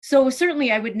So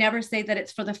certainly I would never say that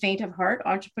it's for the faint of heart,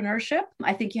 entrepreneurship.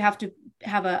 I think you have to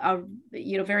have a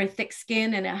very thick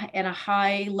skin and a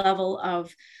high level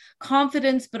of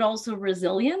confidence, but also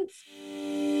resilience.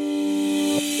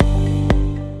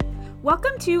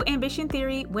 Welcome to Ambition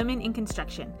Theory Women in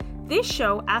Construction. This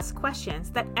show asks questions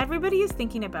that everybody is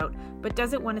thinking about but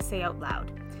doesn't want to say out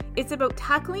loud. It's about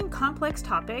tackling complex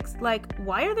topics like,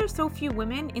 why are there so few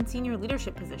women in senior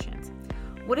leadership positions?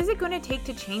 What is it going to take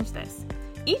to change this?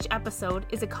 Each episode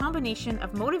is a combination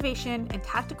of motivation and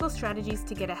tactical strategies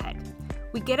to get ahead.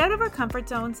 We get out of our comfort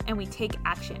zones and we take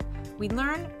action. We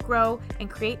learn, grow, and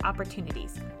create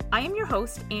opportunities. I am your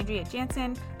host, Andrea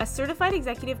Jansen, a certified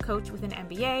executive coach with an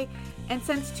MBA, and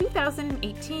since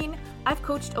 2018, I've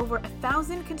coached over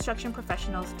 1,000 construction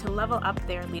professionals to level up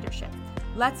their leadership.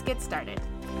 Let's get started.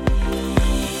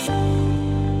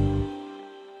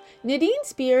 Nadine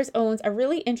Spears owns a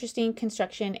really interesting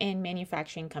construction and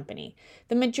manufacturing company.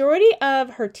 The majority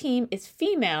of her team is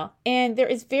female, and there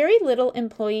is very little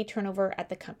employee turnover at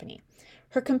the company.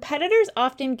 Her competitors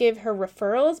often give her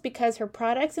referrals because her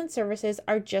products and services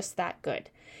are just that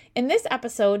good. In this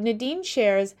episode, Nadine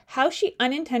shares how she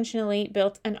unintentionally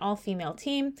built an all-female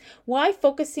team, why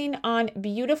focusing on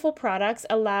beautiful products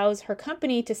allows her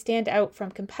company to stand out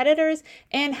from competitors,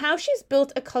 and how she's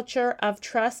built a culture of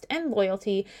trust and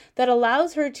loyalty that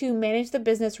allows her to manage the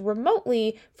business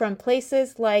remotely from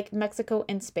places like Mexico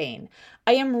and Spain.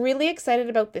 I am really excited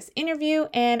about this interview,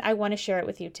 and I want to share it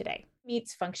with you today.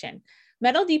 Meets function.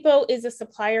 Metal Depot is a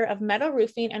supplier of metal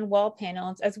roofing and wall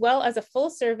panels, as well as a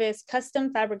full-service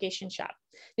custom fabrication shop.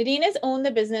 Nadine has owned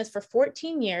the business for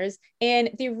 14 years,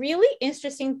 and the really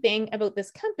interesting thing about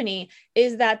this company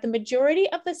is that the majority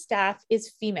of the staff is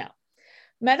female.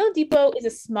 Metal Depot is a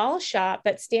small shop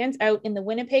that stands out in the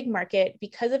Winnipeg market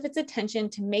because of its attention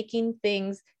to making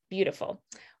things beautiful.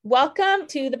 Welcome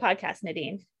to the podcast,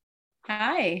 Nadine.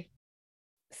 Hi.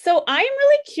 So I'm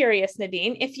really curious,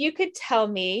 Nadine, if you could tell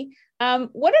me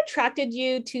what attracted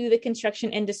you to the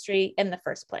construction industry in the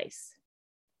first place?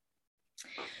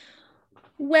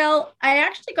 Well, I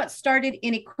actually got started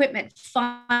in equipment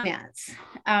finance.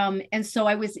 And so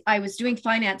I was doing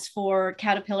finance for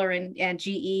Caterpillar and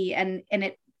GE, and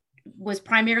it was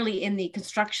primarily in the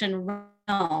construction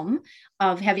realm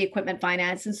of heavy equipment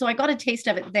finance. And so I got a taste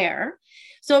of it there.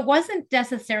 So it wasn't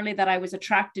necessarily that I was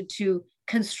attracted to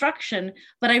construction,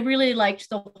 but I really liked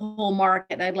the whole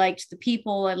market. I liked the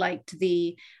people. I liked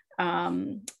the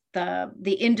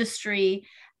industry,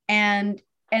 and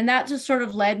that just sort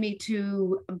of led me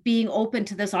to being open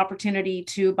to this opportunity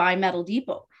to buy Metal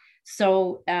Depot.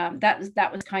 So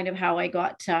that was kind of how I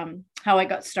got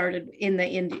started in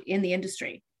the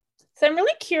industry. So I'm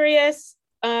really curious.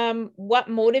 What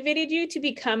motivated you to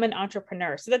become an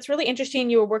entrepreneur? So that's really interesting.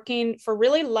 You were working for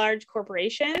really large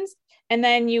corporations, and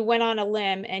then you went on a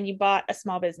limb and you bought a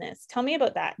small business. Tell me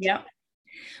about that. Yeah.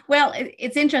 Well,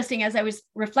 it's interesting. As I was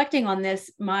reflecting on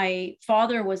this, my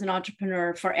father was an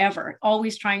entrepreneur forever,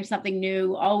 always trying something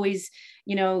new, always,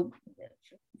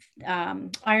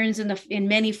 irons in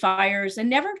many fires, and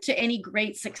never to any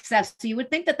great success. So you would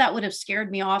think that would have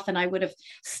scared me off, and I would have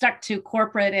stuck to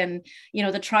corporate and,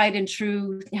 the tried and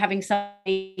true, having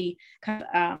somebody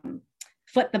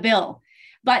foot the bill.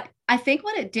 But I think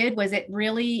what it did was it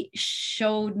really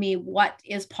showed me what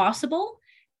is possible.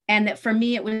 And that for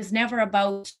me, it was never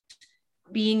about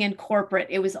being in corporate.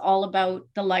 It was all about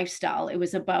the lifestyle. It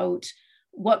was about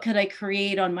what could I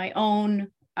create on my own.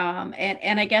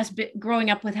 And I guess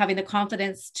growing up with having the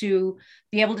confidence to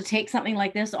be able to take something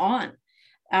like this on.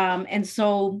 And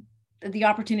so the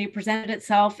opportunity presented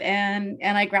itself, and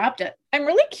I grabbed it. I'm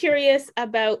really curious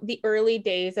about the early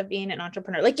days of being an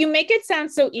entrepreneur. Like, you make it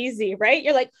sound so easy, right?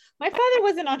 You're like, my father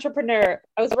was an entrepreneur.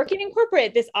 I was working in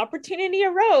corporate. This opportunity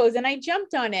arose and I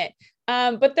jumped on it.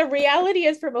 But the reality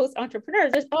is, for most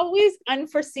entrepreneurs, there's always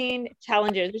unforeseen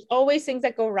challenges. There's always things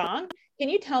that go wrong. Can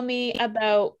you tell me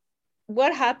about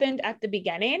what happened at the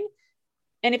beginning,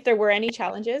 and if there were any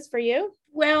challenges for you?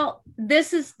 Well,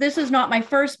 this is not my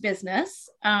first business.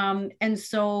 And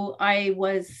so I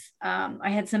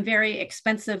had some very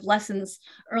expensive lessons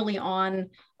early on.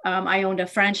 I owned a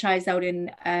franchise out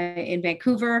in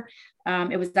Vancouver.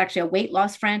 It was actually a weight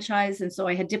loss franchise. And so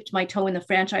I had dipped my toe in the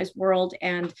franchise world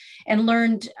and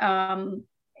learned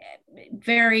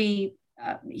very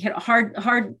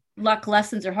hard luck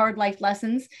lessons or hard life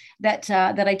lessons that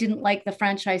I didn't like the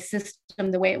franchise system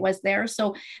the way it was there.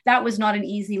 So that was not an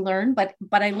easy learn, but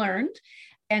I learned.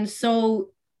 And so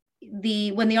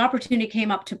when the opportunity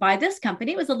came up to buy this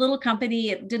company, it was a little company.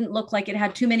 It didn't look like it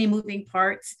had too many moving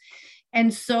parts.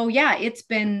 And so, yeah, it's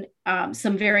been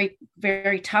some very,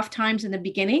 very tough times in the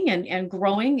beginning, and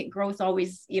growth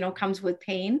always, comes with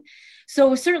pain.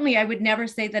 So certainly I would never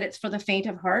say that it's for the faint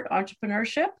of heart,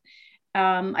 entrepreneurship.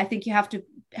 I think you have to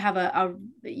have a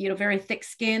very thick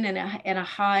skin and a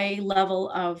high level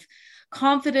of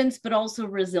confidence, but also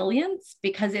resilience,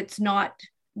 because it's not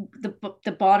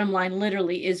the bottom line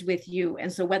literally is with you.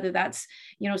 And so whether that's,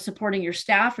 supporting your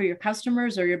staff or your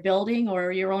customers or your building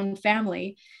or your own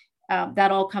family,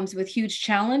 that all comes with huge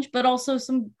challenge, but also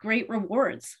some great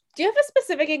rewards. Do you have a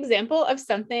specific example of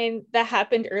something that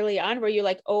happened early on where you're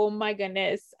like, oh my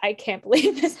goodness, I can't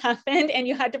believe this happened, and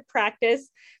you had to practice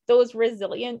those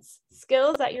resilience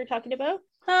skills that you're talking about?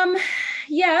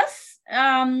 Yes.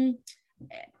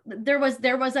 There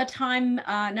was a time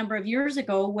a number of years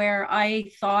ago where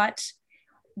I thought,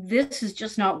 this is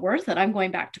just not worth it. I'm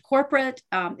going back to corporate.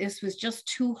 This was just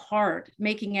too hard,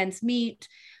 making ends meet,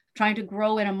 trying to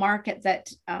grow in a market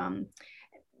that, and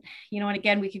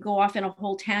again, we could go off in a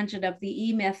whole tangent of the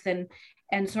E-Myth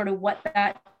and sort of what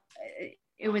that,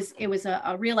 it was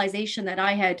a realization that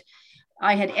I had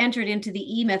entered into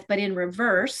the E-Myth, but in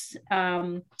reverse.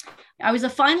 I was a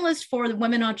finalist for the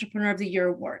Women Entrepreneur of the Year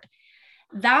Award.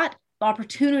 That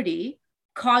opportunity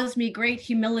caused me great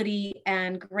humility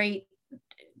and great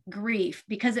grief,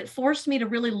 because it forced me to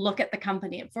really look at the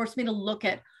company. It forced me to look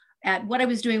at what I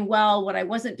was doing well, what I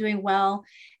wasn't doing well.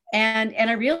 And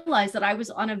I realized that I was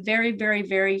on a very, very,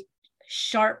 very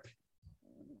sharp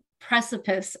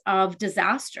precipice of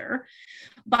disaster.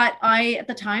 But at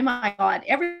the time, I thought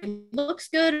everything looks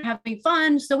good, having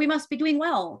fun, so we must be doing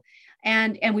well.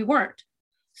 And we weren't.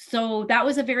 So that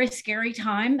was a very scary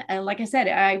time. And like I said,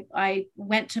 I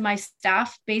went to my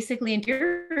staff basically in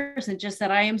tears and just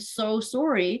said, I am so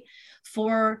sorry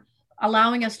for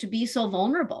allowing us to be so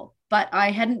vulnerable. But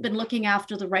I hadn't been looking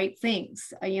after the right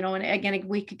things, and again,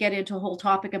 we could get into a whole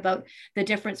topic about the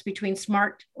difference between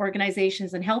smart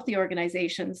organizations and healthy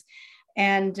organizations.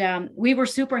 And we were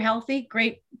super healthy,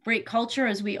 great culture,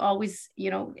 as we always,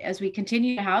 as we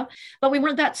continue to have, but we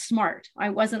weren't that smart. I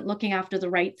wasn't looking after the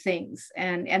right things.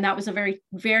 And that was a very,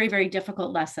 very, very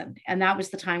difficult lesson. And that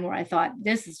was the time where I thought,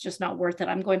 this is just not worth it.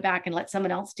 I'm going back and let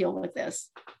someone else deal with this.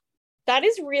 That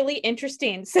is really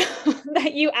interesting. So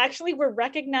that you actually were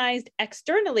recognized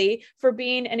externally for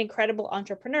being an incredible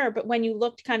entrepreneur, but when you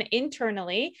looked kind of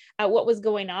internally at what was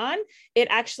going on, it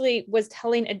actually was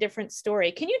telling a different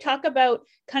story. Can you talk about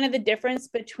kind of the difference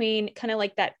between kind of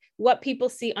like that, what people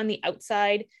see on the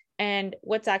outside and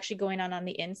what's actually going on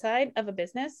the inside of a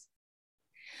business?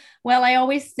 Well, I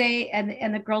always say,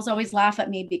 and the girls always laugh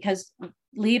at me, because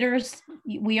leaders,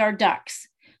 we are ducks,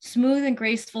 smooth and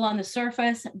graceful on the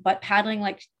surface, but paddling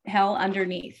like hell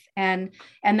underneath. And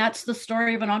that's the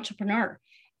story of an entrepreneur,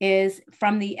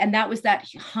 and that was that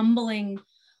humbling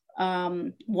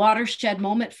watershed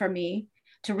moment for me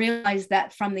to realize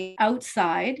that from the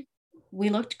outside, we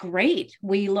looked great.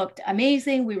 We looked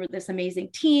amazing. We were this amazing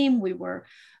team. We were,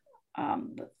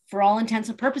 for all intents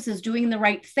and purposes, doing the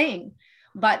right thing.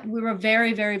 But we were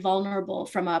very, very vulnerable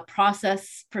from a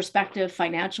process perspective,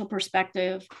 financial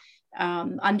perspective,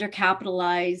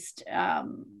 undercapitalized,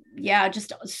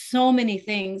 just so many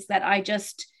things that I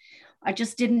just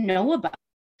didn't know about,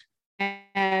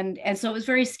 and so it was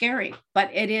very scary. But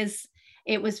it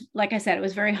was like I said, it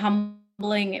was very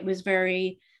humbling. It was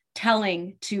very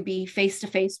telling to be face to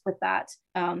face with that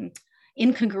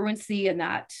incongruency and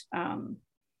that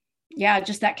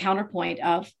just that counterpoint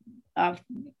of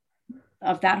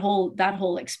that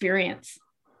whole experience.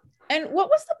 And what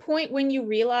was the point when you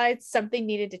realized something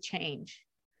needed to change?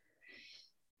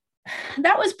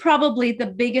 That was probably the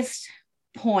biggest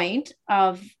point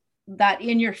of that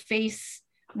in your face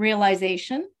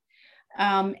realization.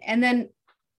 And then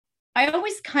I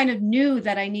always kind of knew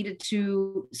that I needed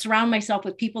to surround myself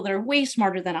with people that are way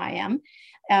smarter than I am,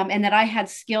 and that I had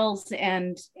skills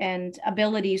and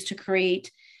abilities to create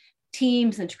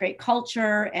teams and to create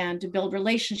culture and to build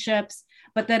relationships,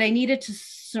 but that I needed to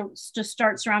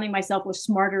start surrounding myself with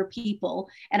smarter people.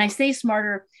 And I say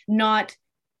smarter, not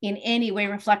in any way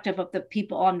reflective of the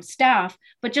people on staff,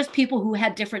 but just people who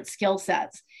had different skill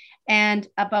sets. And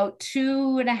about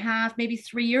 2.5, maybe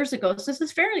 3 years ago, so this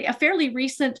is a fairly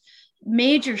recent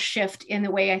major shift in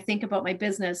the way I think about my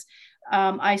business.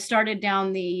 I started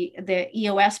down the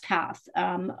EOS path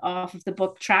off of the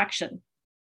book Traction.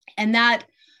 And that,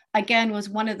 again, was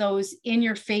one of those in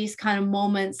your face kind of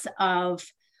moments of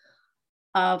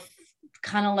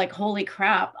kind of like, holy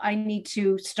crap, I need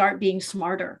to start being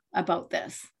smarter about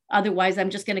this. Otherwise, I'm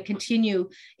just going to continue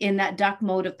in that duck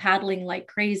mode of paddling like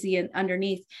crazy and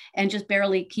underneath and just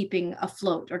barely keeping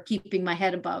afloat or keeping my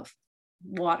head above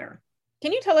water.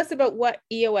 Can you tell us about what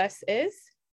EOS is?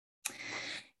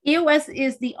 EOS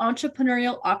is the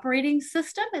Entrepreneurial Operating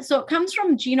System. So it comes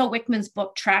from Gino Wickman's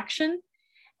book, Traction.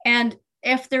 And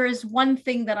if there is one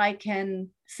thing that I can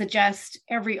suggest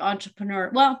every entrepreneur,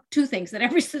 well, two things that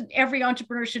every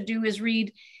entrepreneur should do is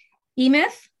read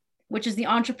E-Myth, which is the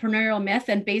entrepreneurial myth.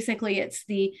 And basically it's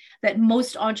that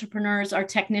most entrepreneurs are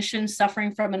technicians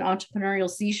suffering from an entrepreneurial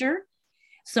seizure.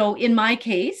 So in my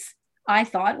case, I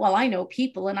thought, well, I know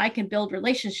people and I can build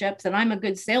relationships and I'm a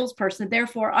good salesperson.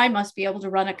 Therefore, I must be able to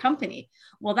run a company.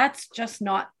 Well, that's just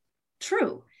not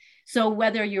true. So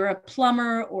whether you're a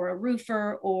plumber or a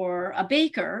roofer or a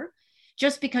baker,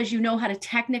 just because you know how to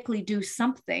technically do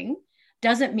something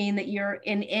doesn't mean that you're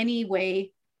in any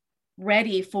way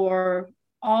ready for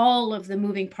all of the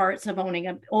moving parts of owning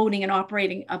and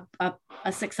operating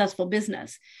a successful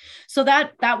business. So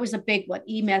that was a big one.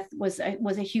 E-Myth was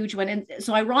a huge one. And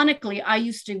so ironically, I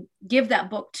used to give that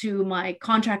book to my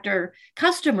contractor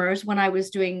customers when I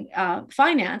was doing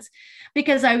finance,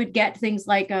 because I would get things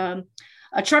like a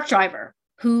truck driver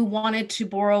who wanted to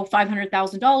borrow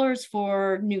 $500,000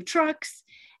 for new trucks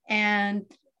and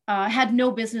had no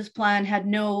business plan, had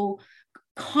no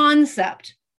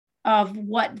concept of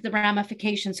what the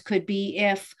ramifications could be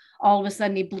if all of a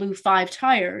sudden he blew 5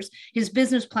 tires. His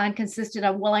business plan consisted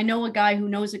of, well, I know a guy who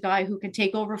knows a guy who can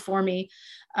take over for me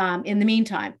in the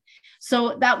meantime.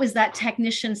 So that was that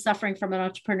technician suffering from an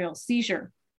entrepreneurial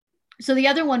seizure. So the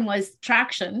other one was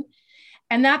Traction.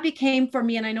 And that became for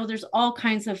me, and I know there's all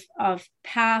kinds of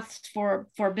paths for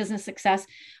business success,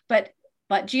 but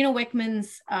Gino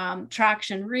Wickman's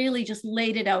Traction really just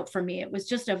laid it out for me. It was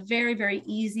just a very, very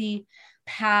easy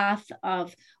path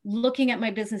of looking at my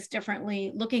business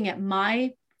differently, looking at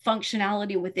my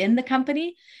functionality within the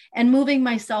company and moving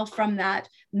myself from that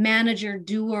manager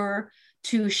doer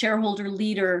to shareholder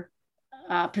leader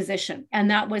position.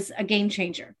 And that was a game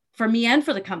changer for me and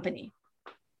for the company.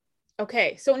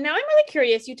 Okay. So now I'm really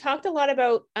curious. You talked a lot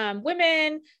about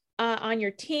women on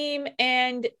your team,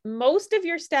 and most of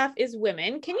your staff is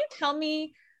women. Can you tell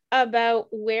me about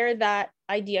where that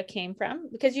idea came from?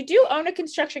 Because you do own a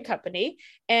construction company,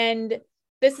 and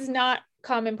this is not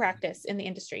common practice in the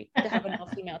industry to have an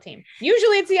all-female team.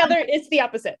 Usually it's the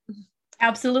opposite.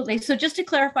 Absolutely. So just to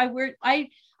clarify,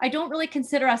 I don't really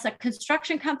consider us a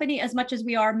construction company as much as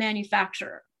we are a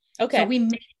manufacturer. Okay. So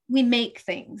we make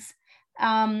things.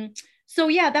 So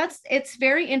yeah, it's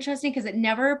very interesting because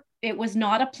it was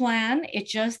not a plan. It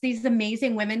just, these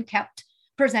amazing women kept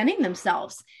presenting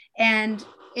themselves. And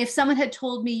if someone had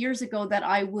told me years ago that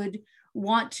I would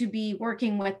want to be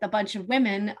working with a bunch of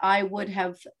women, I would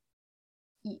have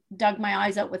dug my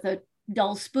eyes out with a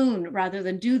dull spoon rather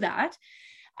than do that.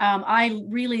 I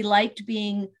really liked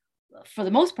being, for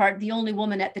the most part, the only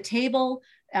woman at the table.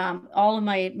 All of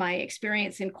my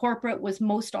experience in corporate was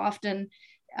most often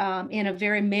in a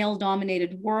very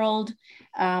male-dominated world.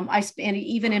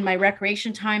 Even in my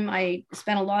recreation time, I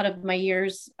spent a lot of my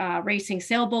years racing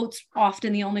sailboats,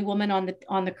 often the only woman on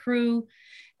the crew.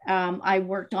 I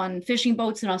worked on fishing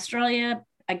boats in Australia,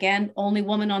 again, only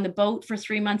woman on the boat for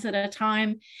 3 months at a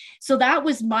time. So that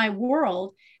was my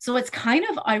world. So it's kind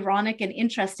of ironic and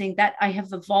interesting that I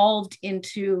have evolved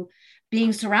into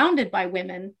being surrounded by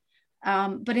women,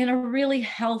 but in a really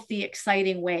healthy,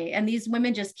 exciting way. And these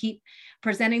women just keep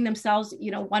presenting themselves.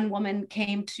 You know, one woman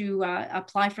came to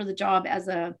apply for the job as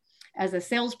a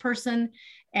salesperson.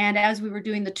 And as we were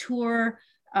doing the tour,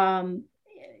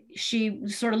 she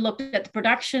sort of looked at the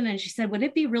production and she said, would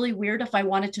it be really weird if I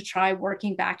wanted to try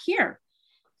working back here?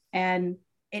 And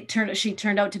she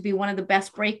turned out to be one of the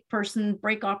best brake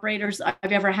operators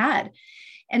I've ever had.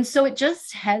 And so it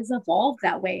just has evolved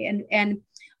that way. And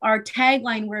our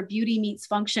tagline, where beauty meets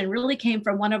function, really came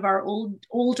from one of our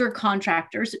older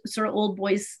contractors, sort of old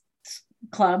boys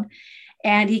club.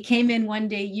 And he came in one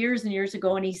day years and years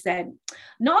ago and he said,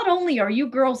 not only are you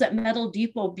girls at Metal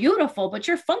Depot beautiful, but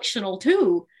you're functional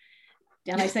too.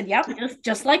 And I said, yeah,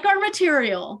 just like our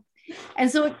material.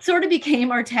 And so it sort of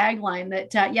became our tagline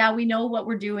that, yeah, we know what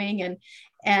we're doing.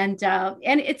 And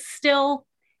it's still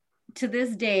to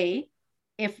this day,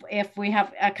 if we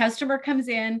have a customer comes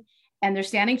in and they're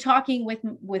standing talking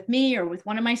with me or with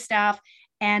one of my staff,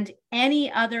 and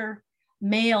any other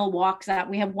male walks out.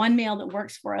 We have one male that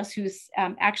works for us who's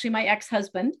actually my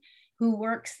ex-husband, who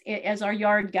works as our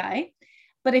yard guy.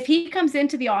 But if he comes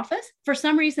into the office, for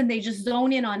some reason, they just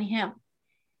zone in on him.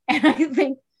 And I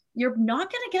think you're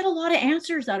not going to get a lot of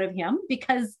answers out of him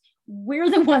because we're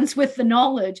the ones with the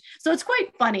knowledge. So it's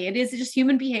quite funny. It is just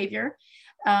human behavior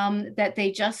that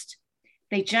they just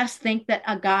think that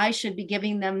a guy should be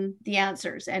giving them the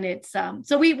answers. And it's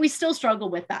so we still struggle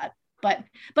with that. but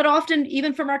often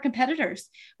even from our competitors,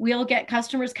 we'll get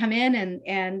customers come in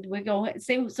and we go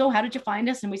say, so how did you find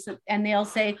us? And we said, and they'll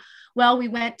say, well, we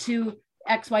went to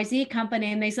XYZ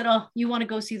company and they said, oh, you want to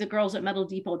go see the girls at Metal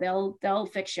Depot, they'll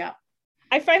fix you up.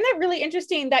 I find that really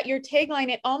interesting that your tagline,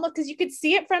 it almost, because you could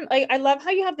see it from, like, I love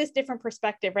how you have this different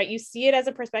perspective, right? You see it as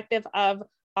a perspective of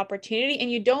opportunity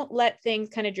and you don't let things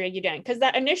kind of drag you down. Because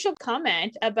that initial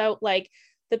comment about like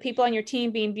the people on your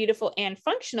team being beautiful and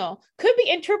functional could be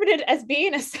interpreted as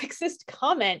being a sexist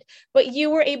comment, but you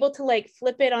were able to like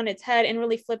flip it on its head and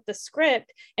really flip the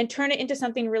script and turn it into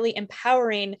something really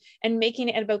empowering and making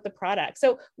it about the product.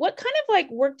 So what kind of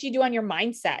like work do you do on your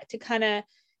mindset to kind of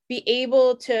be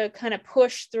able to kind of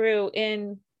push through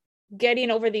in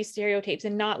getting over these stereotypes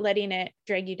and not letting it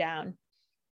drag you down?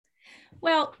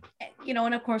 Well,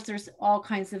 and of course, there's all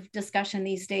kinds of discussion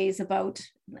these days about,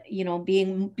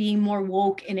 being more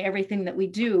woke in everything that we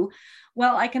do.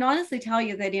 Well, I can honestly tell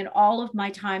you that in all of my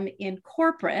time in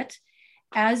corporate,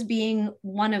 as being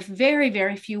one of very,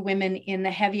 very few women in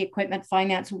the heavy equipment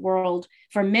finance world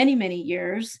for many, many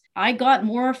years, I got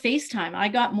more FaceTime. I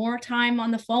got more time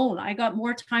on the phone. I got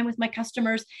more time with my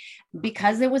customers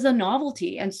because it was a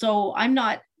novelty. And so I'm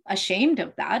not ashamed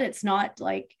of that. It's not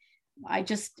like,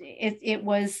 it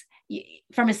was,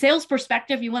 from a sales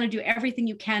perspective, you want to do everything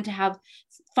you can to have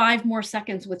 5 more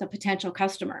seconds with a potential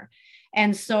customer.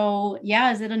 And so,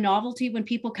 yeah, is it a novelty when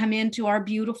people come into our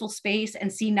beautiful space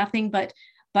and see nothing but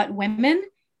women?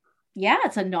 Yeah,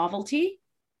 it's a novelty,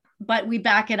 but we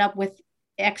back it up with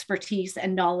expertise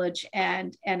and knowledge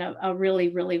and a really,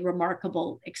 really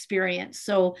remarkable experience.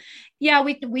 So yeah,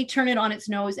 we turn it on its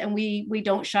nose and we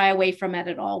don't shy away from it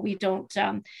at all. We don't,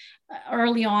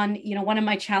 early on, one of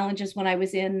my challenges when I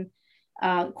was in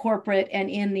corporate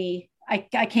and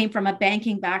I came from a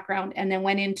banking background and then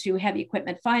went into heavy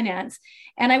equipment finance.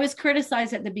 And I was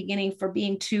criticized at the beginning for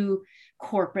being too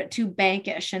corporate, too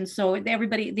bankish. And so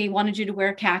they wanted you to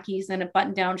wear khakis and a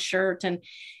button down shirt.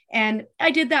 And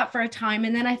I did that for a time.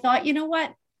 And then I thought, you know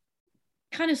what,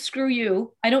 kind of screw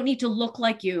you. I don't need to look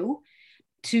like you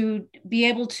to be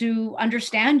able to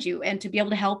understand you and to be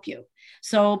able to help you.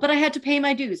 So, but I had to pay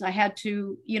my dues. I had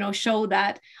to, show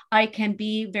that I can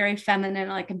be very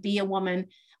feminine. I can be a woman,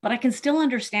 but I can still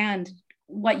understand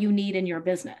what you need in your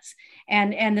business.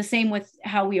 And the same with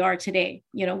how we are today.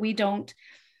 We don't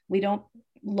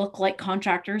look like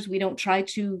contractors. We don't try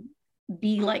to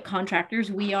be like contractors.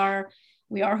 We are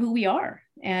who we are,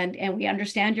 and we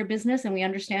understand your business, and we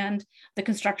understand the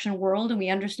construction world, and we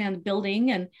understand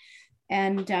building,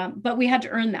 but we had to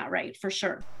earn that right, for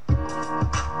sure.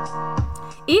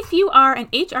 If you are an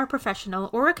HR professional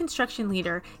or a construction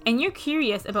leader and you're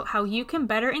curious about how you can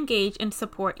better engage and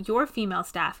support your female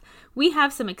staff, we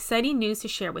have some exciting news to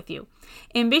share with you.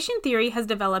 Ambition Theory has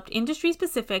developed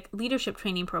industry-specific leadership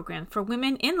training programs for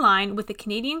women in line with the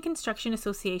Canadian Construction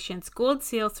Association's Gold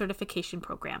Seal certification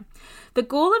program. The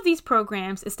goal of these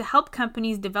programs is to help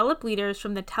companies develop leaders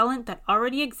from the talent that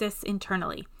already exists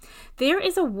internally. There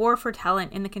is a war for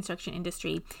talent in the construction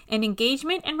industry, and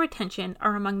engagement and retention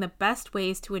are among the best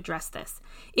ways to address this.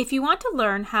 If you want to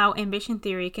learn how Ambition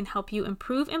Theory can help you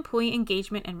improve employee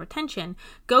engagement and retention,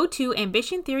 go to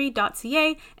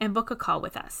ambitiontheory.ca and book a call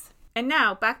with us. And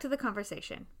now, back to the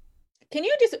conversation. Can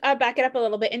you just back it up a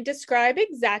little bit and describe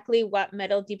exactly what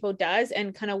Metal Depot does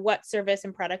and kind of what service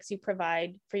and products you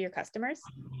provide for your customers?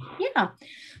 Yeah.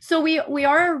 So we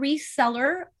are a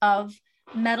reseller of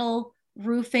metal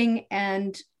roofing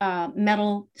and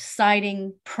metal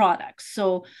siding products.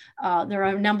 So there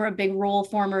are a number of big roll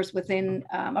formers within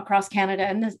across Canada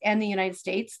and the United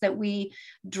States that we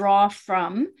draw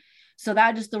from. So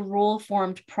that is the roll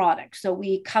formed product. So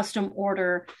we custom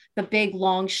order the big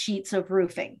long sheets of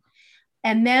roofing.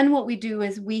 And then what we do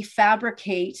is we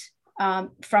fabricate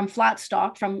from flat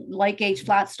stock, from light gauge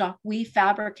flat stock, we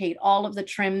fabricate all of the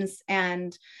trims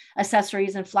and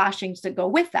accessories and flashings that go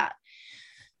with that.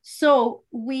 So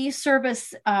we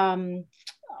service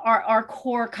our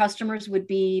core customers would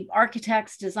be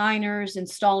architects, designers,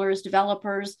 installers,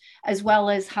 developers, as well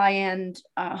as high-end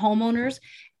homeowners,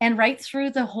 and right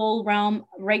through the whole realm,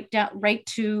 right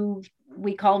to,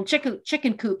 we call him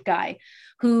chicken coop guy,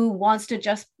 who wants to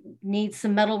just need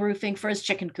some metal roofing for his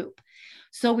chicken coop.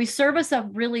 So we service a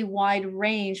really wide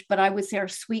range, but I would say our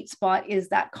sweet spot is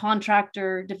that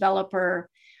contractor, developer,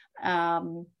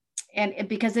 and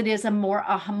because it is a more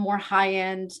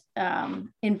high-end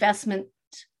investment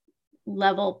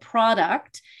level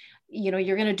product,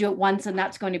 you're going to do it once and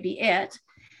that's going to be it.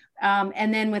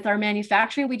 And then with our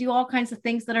manufacturing, we do all kinds of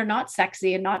things that are not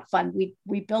sexy and not fun.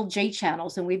 We build J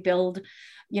channels and we build,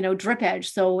 drip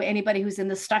edge. So anybody who's in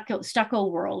the stucco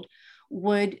world,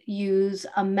 would use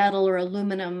a metal or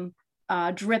aluminum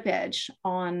drip edge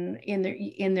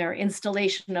in their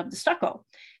installation of the stucco.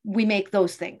 We make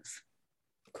those things.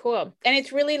 Cool. And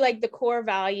it's really like the core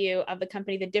value of the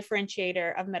company, the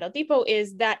differentiator of Metal Depot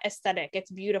is that aesthetic. It's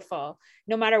beautiful,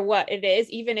 no matter what it is,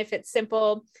 even if it's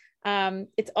simple,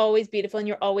 it's always beautiful and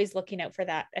you're always looking out for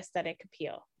that aesthetic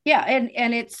appeal. Yeah.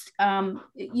 And it's,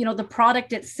 the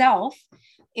product itself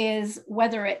is,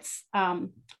 whether it's,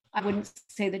 I wouldn't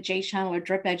say the J channel or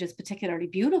drip edge is particularly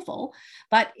beautiful,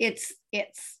 but it's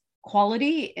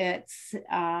quality, it's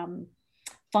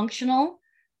functional.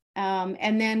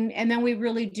 And then we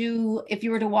really do, if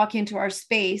you were to walk into our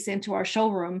space, into our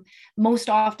showroom, most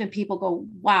often people go,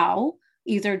 wow,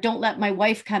 either don't let my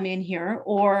wife come in here,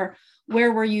 or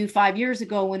where were you 5 years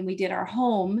ago when we did our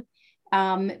home?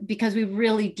 Because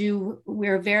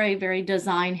we're very, very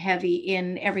design heavy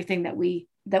in everything that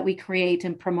we create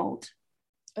and promote.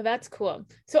 Oh, that's cool.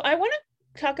 So I want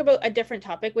to talk about a different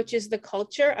topic, which is the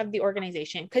culture of the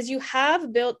organization, because you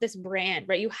have built this brand,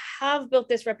 right? You have built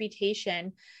this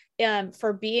reputation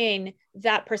for being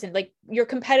that person. Like your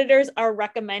competitors are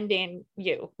recommending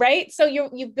you, right? So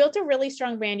you've built a really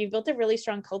strong brand. You've built a really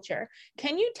strong culture.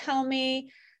 Can you tell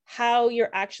me how you're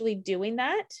actually doing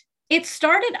that? It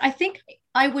started, I think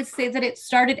I would say that it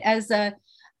started as an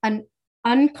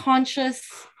unconscious,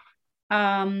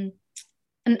 trying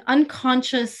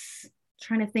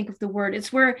to think of the word.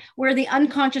 It's where the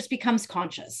unconscious becomes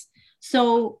conscious.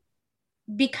 So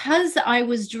because I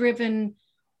was driven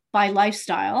by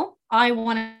lifestyle, I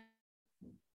want to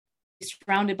be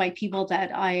surrounded by people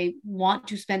that I want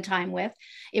to spend time with.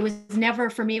 It was never,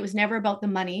 for me, it was never about the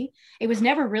money. It was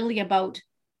never really about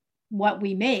what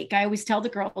we make. I always tell the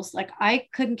girls, like, I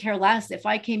couldn't care less if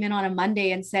I came in on a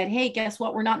Monday and said, hey, guess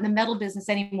what? We're not in the metal business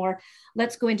anymore.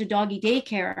 Let's go into doggy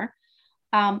daycare.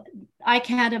 I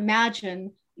can't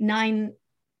imagine 9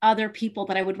 other people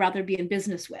that I would rather be in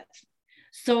business with.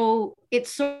 So it's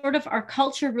sort of, our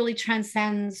culture really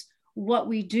transcends what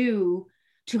we do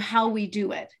to how we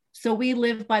do it. So we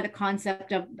live by the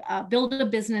concept of build a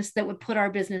business that would put our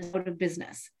business out of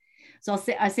business. So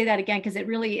I say that again, because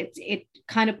it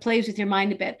kind of plays with your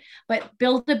mind a bit, but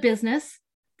build a business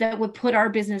that would put our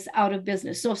business out of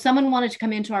business. So if someone wanted to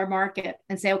come into our market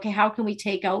and say, okay, how can we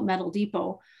take out Metal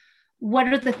Depot? What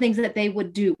are the things that they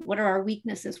would do? What are our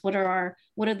weaknesses? What are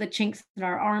the chinks in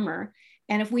our armor?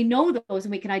 And if we know those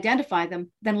and we can identify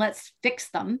them, then let's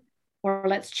fix them, or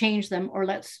let's change them, or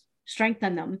let's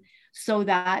strengthen them so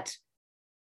that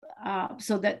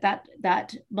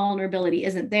that vulnerability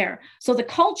isn't there. So the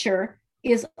culture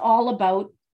is all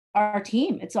about our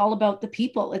team. It's all about the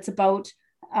people. It's about,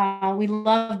 we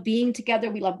love being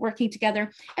together. We love working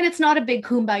together. And it's not a big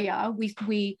kumbaya.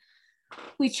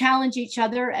 We challenge each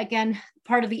other. Again,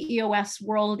 part of the EOS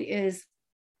world is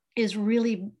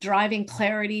really driving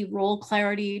clarity, role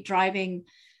clarity, driving,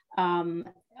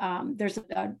 there's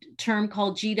a term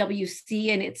called GWC,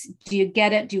 and it's, do you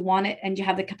get it? Do you want it? And do you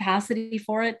have the capacity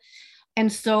for it?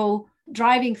 And so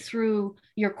driving through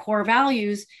your core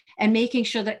values and making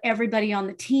sure that everybody on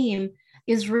the team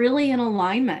is really in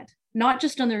alignment, not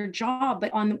just on their job,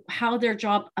 but on how their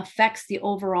job affects the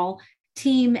overall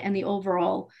team and the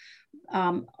overall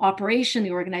operation,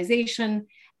 the organization,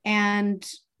 and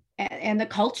the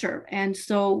culture. And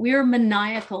so we're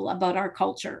maniacal about our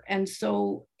culture. And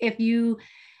so if you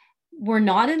were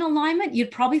not in alignment,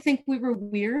 you'd probably think we were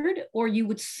weird, or you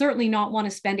would certainly not want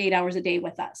to spend 8 hours a day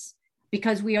with us,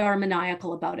 because we are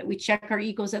maniacal about it. We check our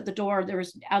egos at the door. There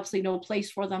is absolutely no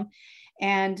place for them.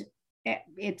 And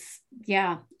it's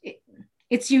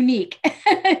unique.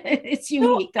 It's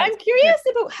unique. So I'm curious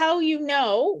about how you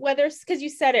know whether, because you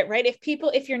said it, right?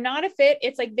 If you're not a fit,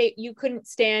 it's like you couldn't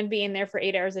stand being there for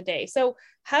 8 hours a day. So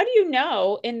how do you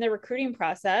know in the recruiting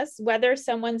process whether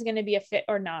someone's going to be a fit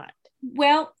or not?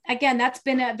 Well, again, that's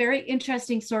been a very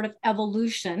interesting sort of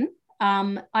evolution.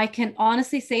 I can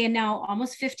honestly say, in now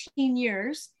almost 15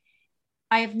 years,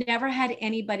 I have never had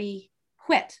anybody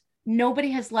quit. Nobody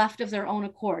has left of their own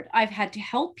accord. I've had to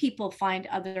help people find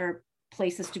other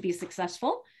places to be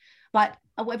successful, but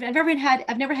I've never had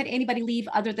anybody leave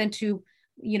other than to,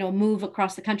 move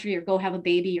across the country or go have a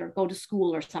baby or go to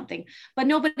school or something. But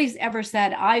nobody's ever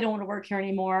said, I don't want to work here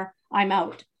anymore, I'm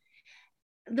out.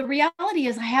 The reality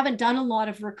is I haven't done a lot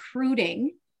of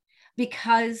recruiting,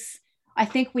 because I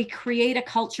think we create a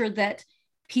culture that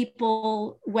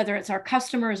people, whether it's our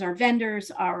customers, our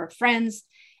vendors, our friends,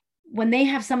 when they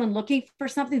have someone looking for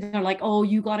something, they're like, oh,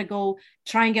 you got to go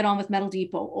try and get on with Metal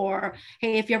Depot. Or,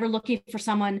 hey, if you're ever looking for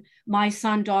someone, my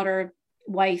son, daughter,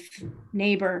 wife,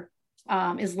 neighbor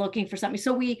is looking for something.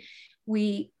 So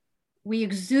we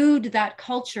exude that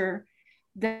culture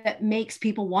that makes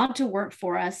people want to work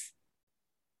for us.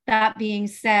 That being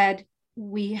said,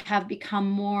 we have become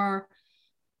more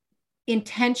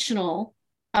intentional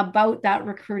about that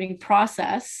recruiting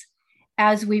process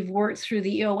as we've worked through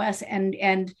the EOS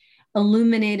and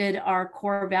illuminated our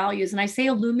core values. And I say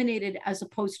illuminated as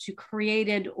opposed to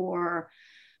created or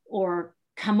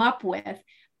come up with,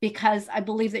 because I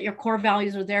believe that your core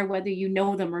values are there whether you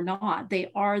know them or not.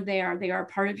 They are there. They are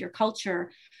part of your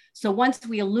culture. So once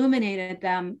we illuminated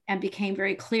them and became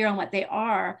very clear on what they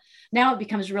are, now it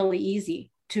becomes really easy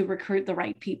to recruit the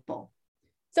right people.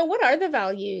 So what are the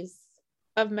values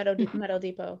of Meadow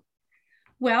Depot?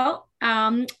 Well,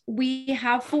 we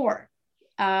have 4.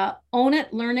 Own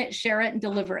it, learn it, share it, and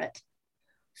deliver it.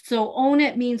 So own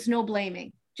it means no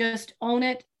blaming. Just own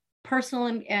it,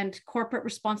 personal and corporate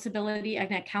responsibility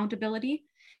and accountability.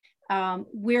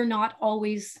 We're not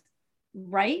always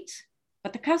right,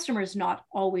 but the customer is not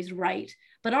always right.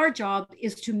 But our job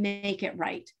is to make it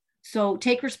right. So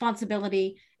take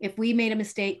responsibility. If we made a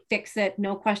mistake, fix it,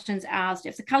 no questions asked.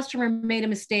 If the customer made a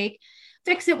mistake,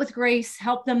 fix it with grace,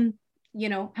 help them,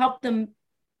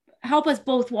 help us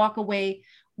both walk away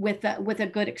with a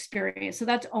good experience. So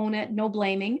that's own it, no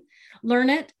blaming.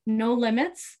 Learn it, no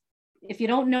limits. If you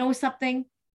don't know something,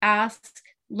 ask,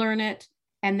 learn it.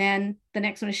 And then the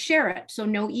next one is share it. So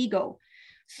no ego.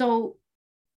 So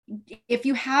if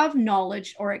you have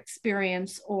knowledge or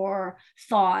experience or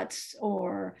thoughts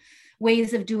or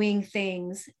ways of doing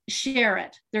things, share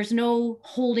it. There's no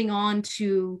holding on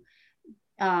to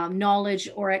knowledge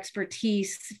or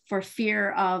expertise for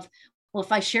fear of, well,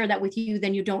 if I share that with you,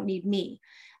 then you don't need me.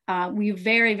 We're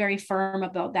very, very firm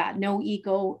about that. No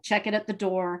ego, check it at the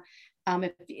door.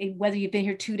 Whether you've been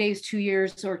here 2 days, 2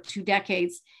 years, or 2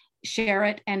 decades, share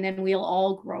it, and then we'll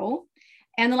all grow.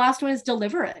 And the last one is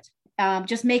deliver it.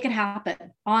 Just make it happen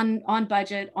on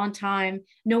budget, on time,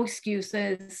 no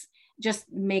excuses,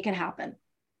 just make it happen.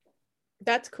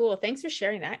 That's cool. Thanks for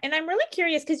sharing that. And I'm really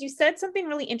curious because you said something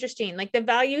really interesting, like the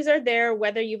values are there,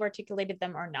 whether you've articulated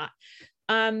them or not.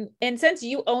 And since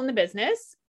you own the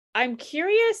business, I'm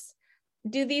curious,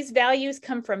 do these values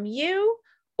come from you,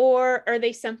 or are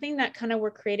they something that kind of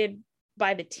were created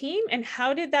by the team? And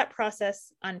how did that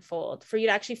process unfold for you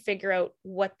to actually figure out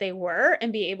what they were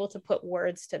and be able to put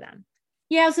words to them?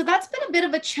 Yeah, so that's been a bit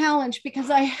of a challenge because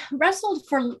I wrestled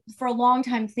for a long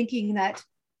time thinking that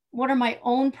what are my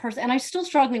own and I'm still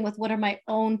struggling with what are my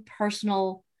own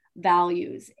personal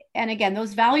values. And again,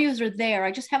 those values are there.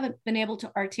 I just haven't been able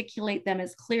to articulate them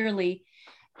as clearly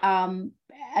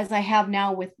as I have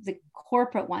now with the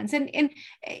corporate ones. And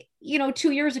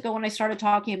 2 years ago when I started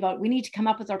talking about we need to come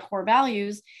up with our core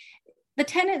values, the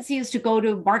tendency is to go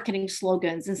to marketing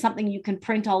slogans and something you can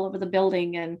print all over the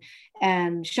building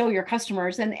and show your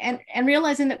customers and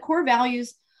realizing that core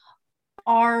values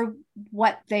are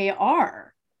what they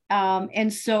are.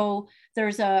 And so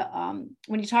there's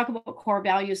when you talk about core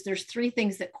values, there's 3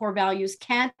 things that core values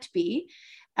can't be.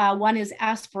 One is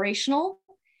aspirational,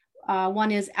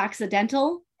 one is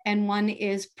accidental, and one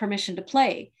is permission to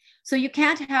play. So you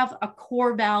can't have a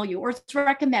core value, or it's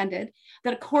recommended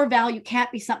that a core value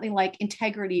can't be something like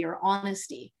integrity or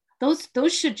honesty. Those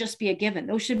should just be a given.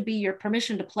 Those should be your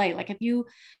permission to play. Like if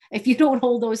you don't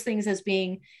hold those things as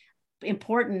being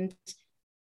important,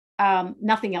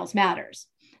 nothing else matters.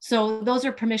 So those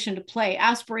are permission to play.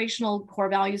 Aspirational core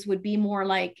values would be more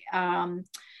like,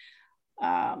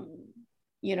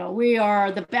 we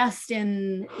are the best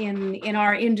in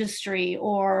our industry,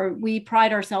 or we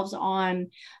pride ourselves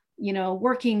on,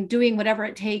 working, doing whatever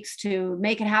it takes to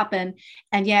make it happen.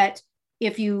 And yet,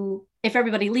 if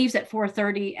everybody leaves at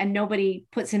 4:30 and nobody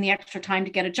puts in the extra time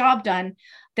to get a job done,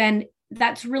 then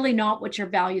that's really not what your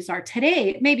values are today.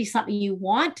 It may be something you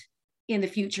want in the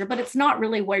future, but it's not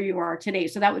really where you are today.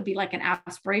 So that would be like an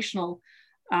aspirational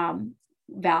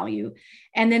value.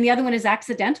 And then the other one is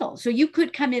accidental. So you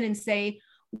could come in and say,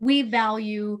 we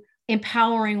value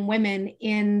empowering women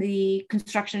in the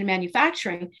construction and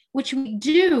manufacturing, which we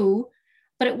do,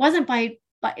 but it wasn't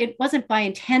by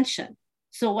intention.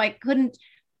 So I couldn't,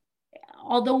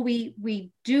 although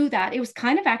we do that, it was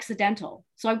kind of accidental.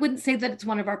 So I wouldn't say that it's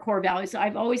one of our core values.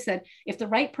 I've always said, if the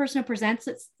right person presents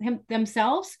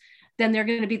themselves, then they're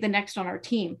going to be the next on our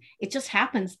team. It just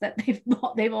happens that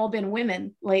they've all been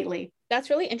women lately. That's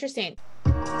really interesting.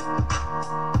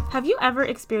 Have you ever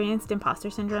experienced imposter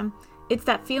syndrome? It's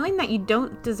that feeling that you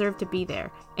don't deserve to be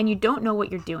there and you don't know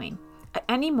what you're doing. At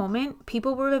any moment,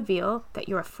 people will reveal that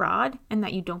you're a fraud and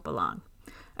that you don't belong.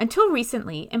 Until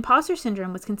recently, imposter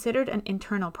syndrome was considered an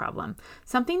internal problem,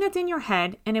 something that's in your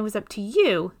head, and it was up to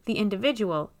you, the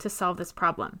individual, to solve this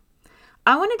problem.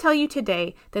 I want to tell you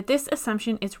today that this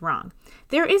assumption is wrong.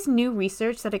 There is new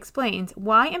research that explains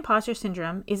why imposter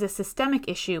syndrome is a systemic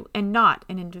issue and not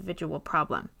an individual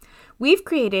problem. We've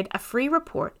created a free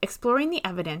report exploring the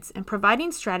evidence and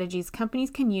providing strategies companies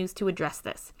can use to address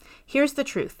this. Here's the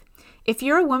truth. If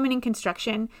you're a woman in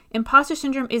construction, imposter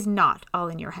syndrome is not all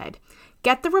in your head.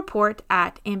 Get the report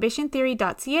at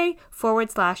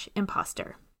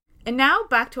ambitiontheory.ca/imposter. And now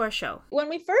back to our show. When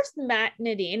we first met,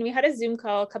 Nadine, we had a Zoom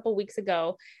call a couple weeks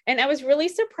ago, and I was really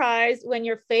surprised when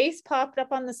your face popped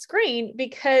up on the screen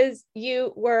because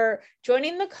you were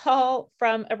joining the call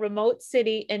from a remote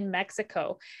city in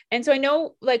Mexico. And so I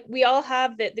know, like, we all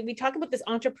have that, we talk about this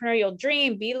entrepreneurial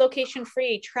dream, be location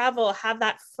free, travel, have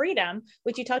that freedom,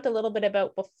 which you talked a little bit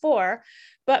about before.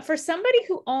 But for somebody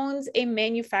who owns a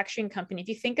manufacturing company, if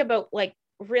you think about like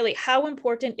really how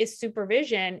important is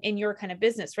supervision in your kind of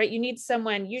business, right? You need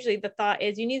someone, usually the thought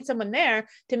is you need someone there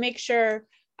to make sure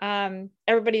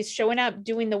everybody's showing up,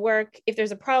 doing the work. If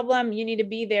there's a problem, you need to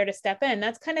be there to step in.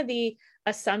 That's kind of the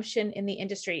assumption in the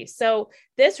industry. So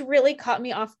this really caught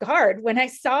me off guard when I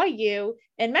saw you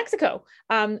in Mexico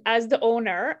as the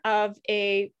owner of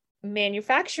a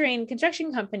manufacturing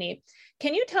construction company.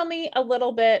 Can you tell me a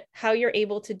little bit how you're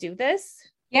able to do this?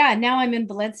 Yeah, now I'm in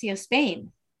Valencia,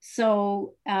 Spain.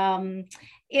 So I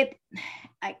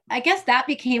guess that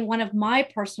became one of my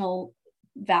personal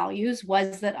values,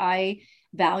 was that I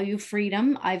value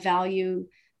freedom, I value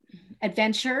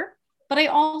adventure, but I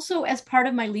also, as part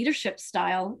of my leadership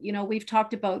style, you know, we've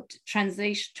talked about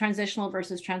transitional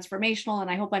versus transformational, and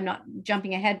I hope I'm not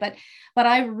jumping ahead, but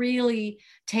I really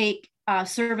take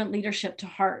servant leadership to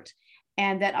heart,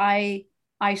 and that I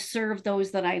serve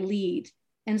those that I lead.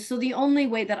 And so the only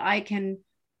way that I can,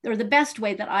 or the best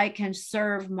way that I can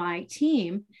serve my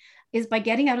team, is by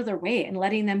getting out of their way and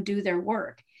letting them do their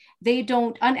work. They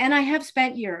don't, and I have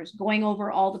spent years going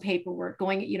over all the paperwork,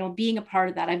 being a part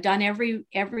of that. I've done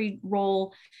every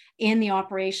role in the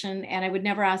operation, and I would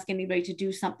never ask anybody to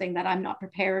do something that I'm not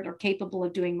prepared or capable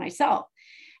of doing myself.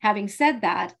 Having said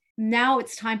that, now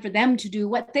it's time for them to do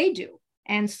what they do.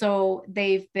 And so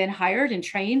they've been hired and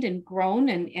trained and grown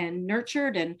and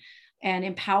nurtured and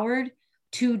empowered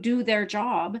to do their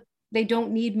job. They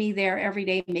don't need me there every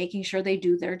day making sure they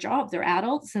do their job. They're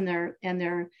adults, and they're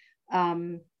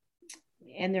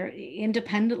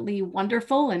independently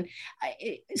wonderful. And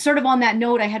sort of on that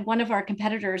note, I had one of our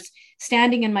competitors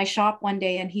standing in my shop one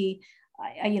day, and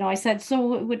I said,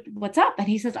 "So what's up?" And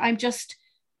he says, I'm just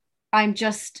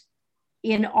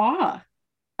in awe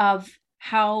of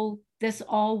how this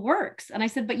all works." And I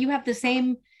said, "But you have the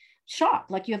same shop,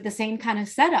 like you have the same kind of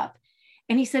setup."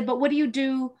 And he said, "But what do you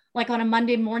do like on a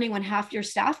Monday morning when half your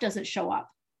staff doesn't show up?"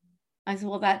 I said,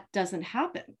 "Well, that doesn't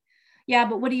happen." "Yeah,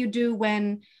 but what do you do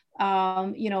when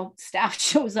staff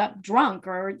shows up drunk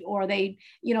or they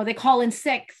call in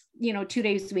sick, 2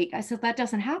 days a week?" I said, "That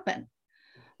doesn't happen."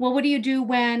 "Well, what do you do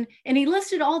when," and he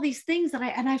listed all these things that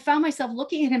I found myself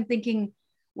looking at him thinking,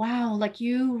 wow, like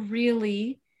you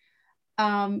really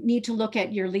need to look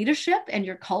at your leadership and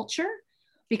your culture.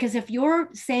 Because if you're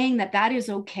saying that is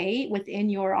okay within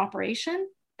your operation,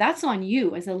 that's on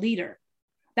you as a leader.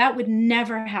 That would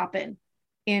never happen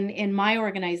in my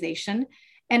organization,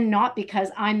 and not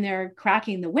because I'm there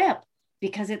cracking the whip,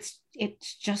 because it's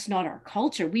just not our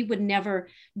culture. We would never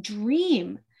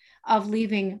dream of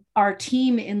leaving our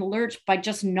team in the lurch by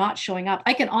just not showing up.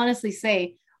 I can honestly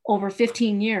say over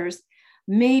 15 years,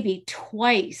 maybe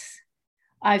twice,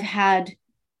 I've had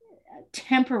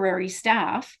temporary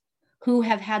staff who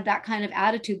have had that kind of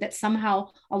attitude, that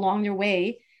somehow along their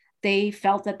way, they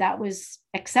felt that was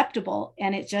acceptable.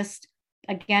 And it just,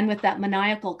 again, with that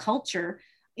maniacal culture,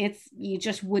 you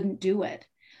just wouldn't do it.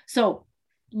 So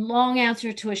long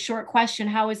answer to a short question,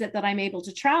 how is it that I'm able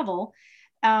to travel?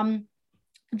 I'm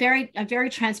very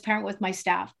transparent with my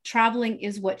staff. Traveling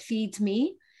is what feeds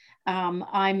me.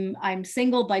 I'm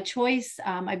single by choice.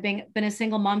 I've been a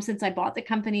single mom since I bought the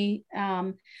company.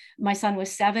 My son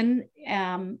was 7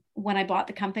 when I bought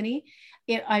the company.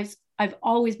 I've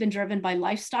always been driven by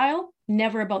lifestyle,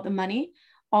 never about the money,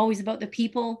 always about the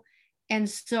people. And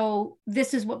so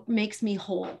this is what makes me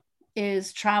whole,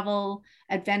 is travel,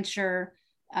 adventure.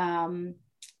 And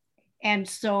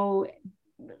so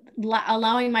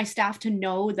allowing my staff to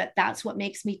know that that's what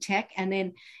makes me tick. And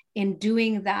then in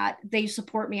doing that, they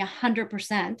support me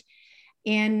 100%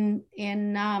 in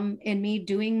me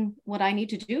doing what I need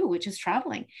to do, which is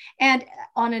traveling. And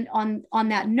on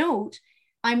that note,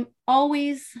 I'm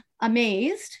always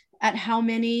amazed at how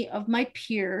many of my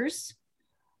peers,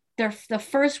 the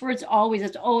first words always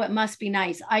is, "Oh, it must be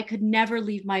nice. I could never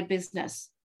leave my business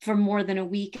for more than a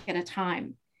week at a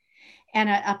time." And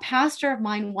a pastor of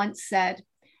mine once said,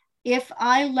 if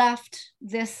I left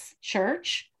this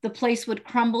church, the place would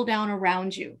crumble down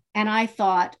around you. And I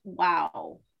thought,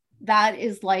 wow, that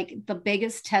is like the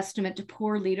biggest testament to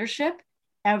poor leadership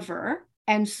ever.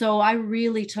 And so I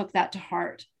really took that to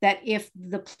heart, that if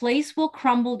the place will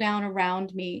crumble down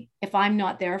around me, if I'm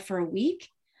not there for a week,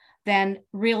 then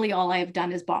really all I have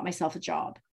done is bought myself a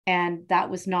job. And that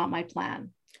was not my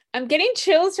plan. I'm getting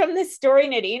chills from this story,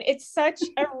 Nadine. It's such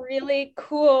a really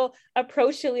cool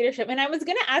approach to leadership. And I was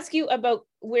going to ask you about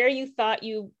where you thought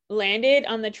you landed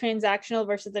on the transactional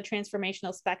versus the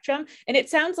transformational spectrum. And it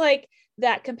sounds like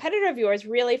that competitor of yours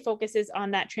really focuses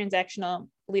on that transactional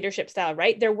leadership style,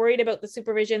 right? They're worried about the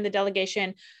supervision, the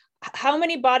delegation. How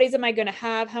many bodies am I going to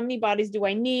have? How many bodies do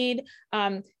I need?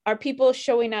 Are people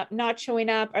showing up, not showing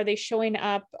up? Are they showing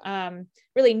up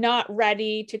really not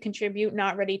ready to contribute,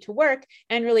 not ready to work,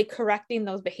 and really correcting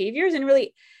those behaviors?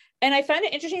 And I find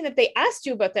it interesting that they asked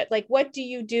you about that. Like, what do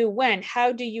you do when?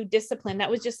 How do you discipline? That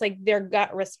was just like their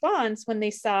gut response when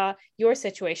they saw your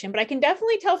situation. But I can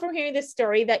definitely tell from hearing this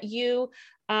story that you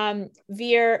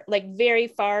veer like very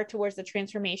far towards the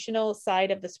transformational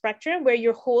side of the spectrum, where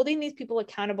you're holding these people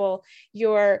accountable,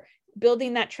 you're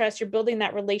building that trust, you're building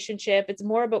that relationship. It's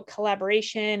more about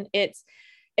collaboration. It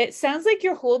sounds like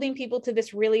you're holding people to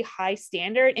this really high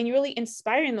standard and you're really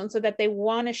inspiring them so that they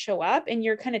want to show up, and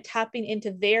you're kind of tapping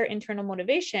into their internal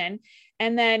motivation.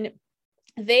 And then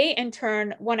they in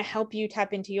turn want to help you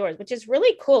tap into yours, which is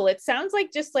really cool. It sounds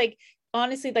like just like,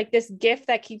 honestly, like this gift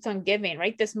that keeps on giving,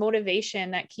 right? This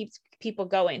motivation that keeps people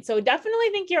going. So definitely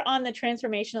think you're on the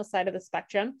transformational side of the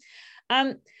spectrum.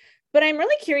 But I'm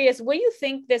really curious, what do you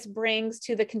think this brings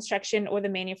to the construction or the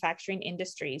manufacturing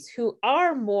industries, who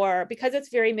are more, because it's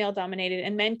very male dominated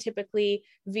and men typically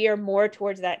veer more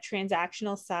towards that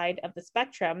transactional side of the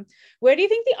spectrum? Where do you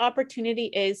think the opportunity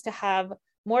is to have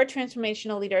more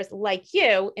transformational leaders like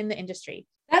you in the industry?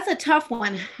 That's a tough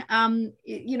one.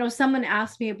 Someone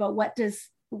asked me about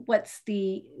what's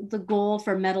the goal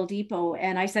for Metal Depot,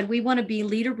 and I said we want to be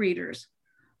leader breeders,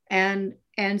 and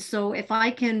so if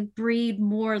I can breed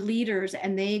more leaders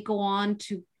and they go on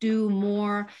to do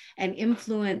more and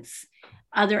influence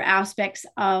other aspects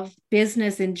of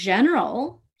business in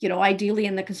general, ideally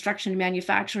in the construction and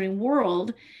manufacturing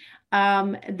world,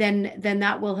 then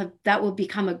that will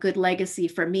become a good legacy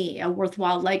for me, a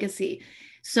worthwhile legacy.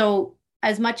 So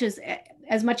as much as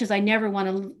I never want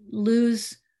to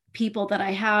lose people that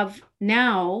I have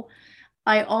now,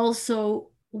 I also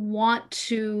want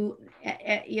to,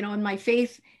 in my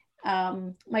faith,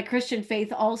 my Christian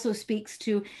faith also speaks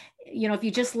to, if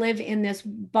you just live in this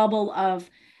bubble of,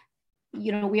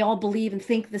 we all believe and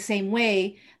think the same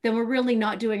way, then we're really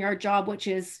not doing our job, which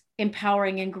is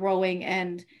empowering and growing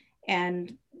and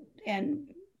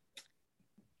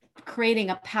creating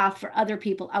a path for other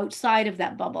people outside of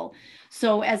that bubble.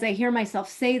 So as I hear myself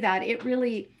say that, it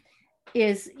really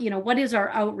is, what is our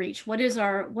outreach?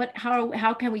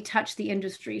 How can we touch the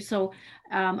industry? So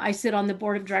I sit on the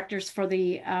board of directors for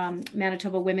the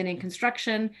Manitoba Women in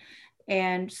Construction,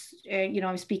 and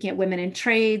I'm speaking at Women in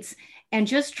Trades, and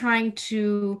just trying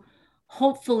to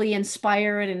hopefully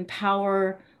inspire and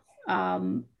empower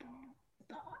other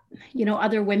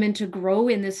women to grow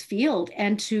in this field,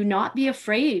 and to not be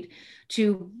afraid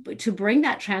to bring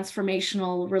that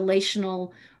transformational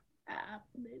relational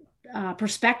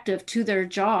perspective to their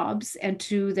jobs and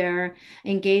to their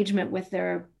engagement with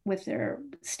their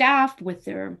staff, with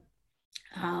their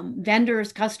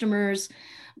vendors, customers,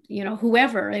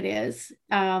 whoever it is.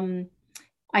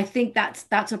 I think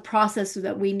that's a process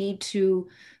that we need to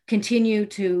continue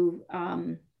to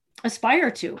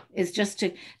aspire to, is just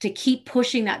to keep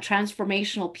pushing that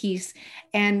transformational piece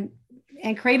and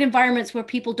create environments where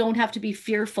people don't have to be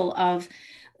fearful of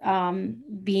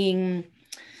being,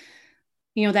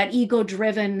 that ego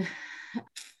driven.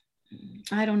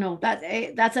 I don't know,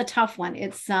 that's a tough one.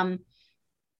 It's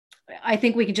I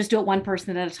think we can just do it one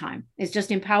person at a time. It's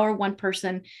just empower one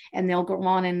person and they'll go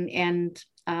on and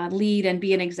lead and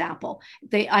be an example.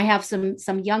 I have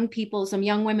some young people, some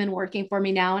young women working for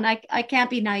me now, and I can't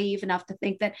be naive enough to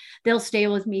think that they'll stay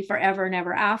with me forever and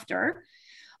ever after.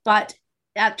 But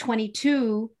at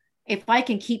 22, if I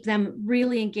can keep them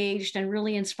really engaged and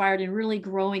really inspired and really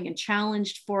growing and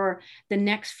challenged for the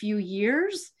next few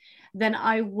years, then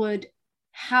I would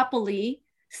happily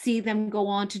see them go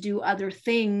on to do other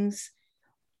things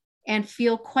and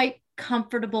feel quite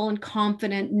comfortable and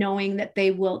confident knowing that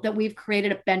that we've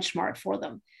created a benchmark for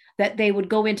them, that they would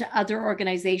go into other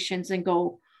organizations and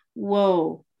go,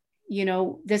 whoa,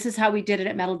 this is how we did it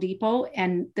at Metal Depot,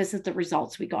 and this is the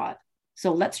results we got.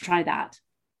 So let's try that.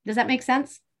 Does that make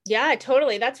sense? Yeah,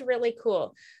 totally. That's really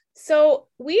cool. So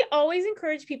we always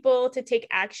encourage people to take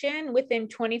action within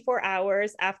 24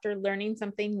 hours after learning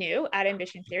something new at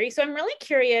Ambition Theory. So I'm really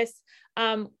curious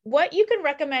what you can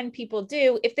recommend people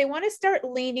do if they want to start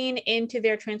leaning into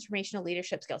their transformational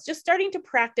leadership skills, just starting to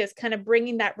practice kind of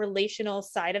bringing that relational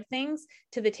side of things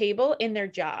to the table in their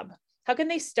job. How can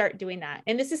they start doing that?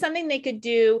 And this is something they could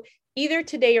do either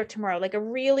today or tomorrow, like a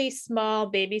really small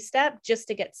baby step just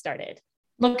to get started.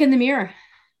 Look in the mirror.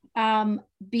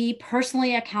 Be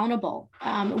personally accountable.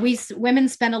 We women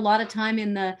spend a lot of time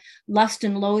in the lust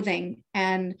and loathing,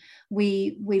 and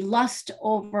we lust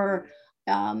over.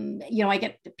 I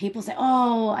get people say,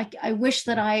 "Oh, I wish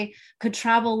that I could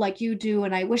travel like you do,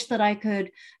 and I wish that I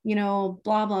could, blah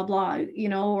blah blah,"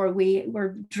 or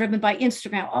we're driven by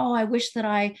Instagram. Oh, I wish that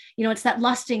it's that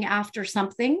lusting after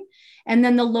something, and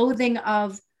then the loathing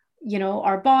of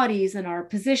our bodies and our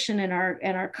position and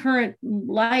our current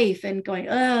life, and going,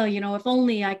 oh, if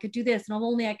only I could do this, and if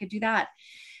only I could do that.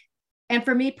 And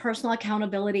for me, personal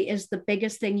accountability is the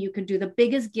biggest thing you can do. The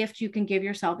biggest gift you can give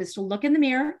yourself is to look in the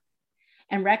mirror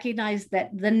and recognize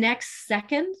that the next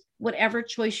second, whatever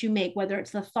choice you make, whether it's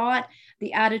the thought,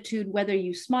 the attitude, whether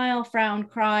you smile, frown,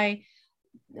 cry,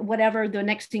 whatever, the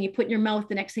next thing you put in your mouth,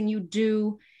 the next thing you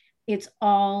do, it's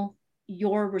all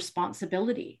your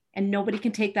responsibility, and nobody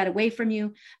can take that away from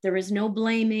you. There is no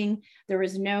blaming. There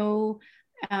is no,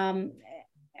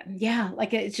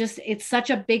 it's such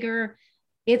a bigger,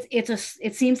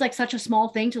 it seems like such a small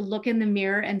thing to look in the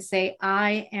mirror and say,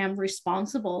 I am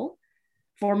responsible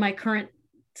for my current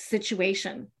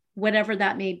situation, whatever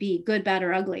that may be, good, bad,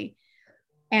 or ugly.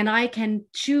 And I can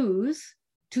choose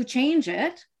to change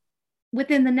it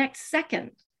within the next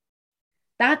second.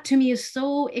 That to me is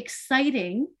so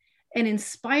exciting and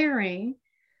inspiring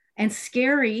and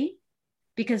scary,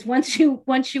 because once you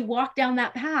walk down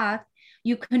that path,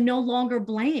 you can no longer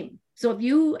blame. So if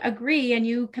you agree and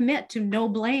you commit to no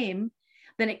blame,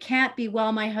 then it can't be,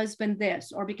 well, my husband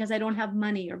this, or because I don't have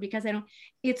money, or because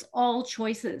it's all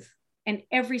choices. And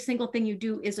every single thing you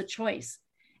do is a choice.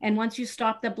 And once you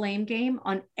stop the blame game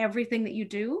on everything that you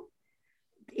do,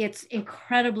 it's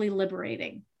incredibly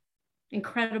liberating.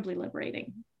 Incredibly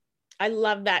liberating. I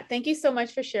love that. Thank you so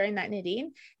much for sharing that,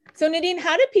 Nadine. So Nadine,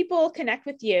 how do people connect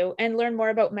with you and learn more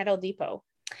about Metal Depot?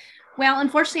 Well,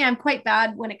 unfortunately, I'm quite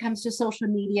bad when it comes to social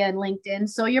media and LinkedIn.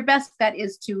 So your best bet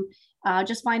is to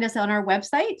just find us on our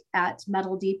website at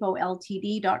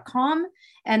metaldepotltd.com,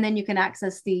 and then you can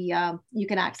access me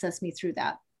through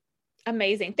that.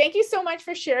 Amazing. Thank you so much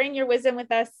for sharing your wisdom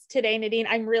with us today, Nadine.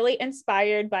 I'm really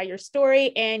inspired by your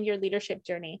story and your leadership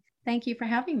journey. Thank you for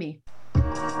having me.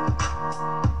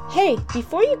 Hey,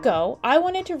 before you go, I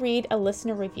wanted to read a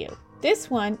listener review. This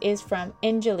one is from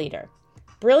Leader.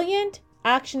 Brilliant,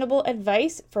 actionable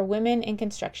advice for women in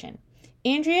construction.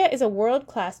 Andrea is a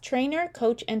world-class trainer,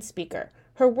 coach, and speaker.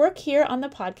 Her work here on the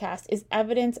podcast is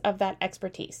evidence of that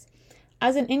expertise.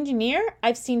 As an engineer,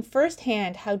 I've seen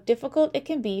firsthand how difficult it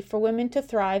can be for women to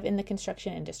thrive in the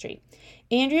construction industry.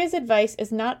 Andrea's advice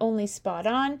is not only spot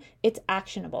on, it's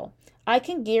actionable. I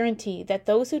can guarantee that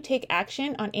those who take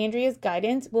action on Andrea's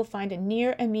guidance will find a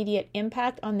near immediate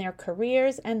impact on their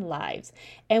careers and lives,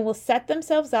 and will set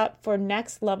themselves up for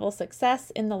next level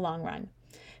success in the long run.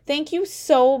 Thank you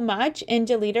so much,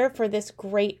 Leader, for this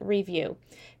great review.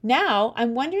 Now,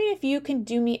 I'm wondering if you can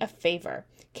do me a favor.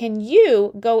 Can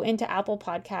you go into Apple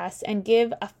Podcasts and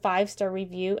give a 5-star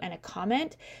review and a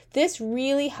comment? This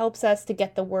really helps us to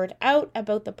get the word out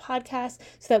about the podcast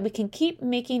so that we can keep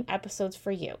making episodes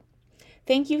for you.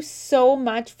 Thank you so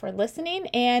much for listening,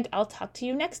 and I'll talk to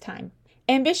you next time.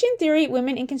 Ambition Theory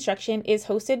Women in Construction is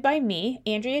hosted by me,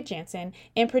 Andrea Jansen,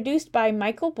 and produced by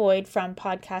Michael Boyd from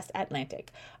Podcast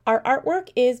Atlantic. Our artwork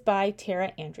is by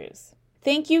Tara Andrews.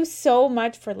 Thank you so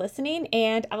much for listening,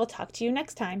 and I'll talk to you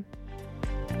next time.